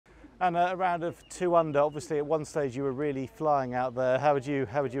And a round of 2 under. Obviously, at one stage you were really flying out there. How would you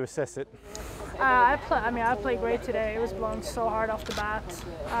assess it? I played great today. It was blowing so hard off the bat.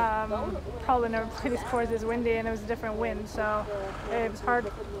 Probably never played this course this windy, and it was a different wind, so it was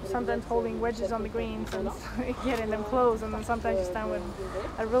hard sometimes holding wedges on the greens and getting them close, and then sometimes you stand with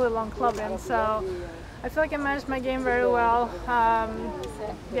a really long club in. So I feel like I managed my game very well.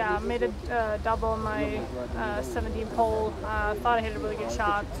 Yeah, made a double on my 17th hole. Thought I hit a really good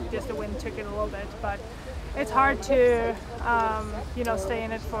shot. Just the wind took it a little bit, but it's hard to stay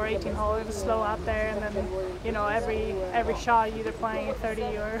in it for 18 holes. It was slow out there, and then every shot you're either playing at 30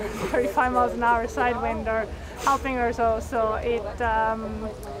 or 35 miles an hour side wind or helping or so. So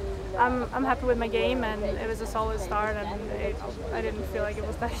I'm happy with my game, and it was a solid start, and I didn't feel like it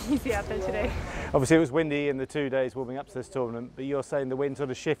was that easy out there today. Obviously, it was windy in the 2 days warming up to this tournament, but you're saying the wind sort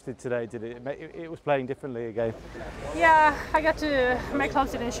of shifted today, did it? It was playing differently again. Yeah, my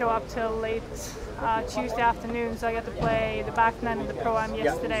clubs didn't show up till late Tuesday afternoon, so I got to play the back nine of the Pro-Am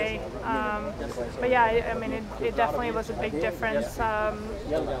yesterday. But yeah, it definitely was a big difference.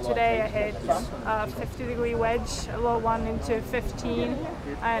 Today I hit a 50-degree wedge, a low one into 15,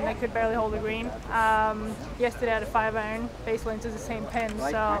 and I could barely hold the green. Yesterday I had a 5-iron, basically into the same pin,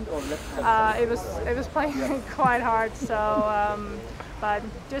 so it was playing quite hard. So, but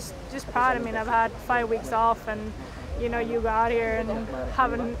just proud. I've had 5 weeks off, and you go out here and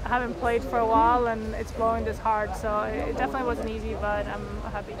haven't played for a while, and it's blowing this hard, so it definitely wasn't easy, but I'm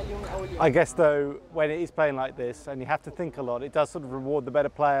happy. I guess though, when it is playing like this and you have to think a lot, it does sort of reward the better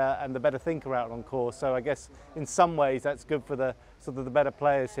player and the better thinker out on course. So I guess in some ways that's good for the the better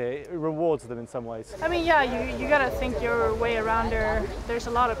players here. It rewards them in some ways. Yeah, you gotta think your way around there. There's a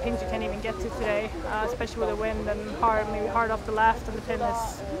lot of pins you can't even get to today, especially with the wind and maybe hard off the left, and the pin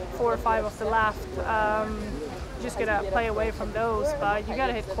is 4 or 5 off the left. You just gotta play away from those, but you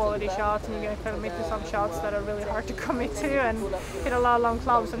gotta hit quality shots, and you're gonna commit to some shots that are really hard to commit to, and hit a lot of long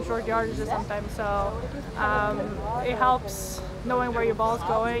clubs and short yardages sometimes. So it helps knowing where your ball's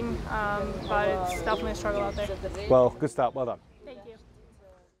going, but it's definitely a struggle out there. Well, good start. Well done.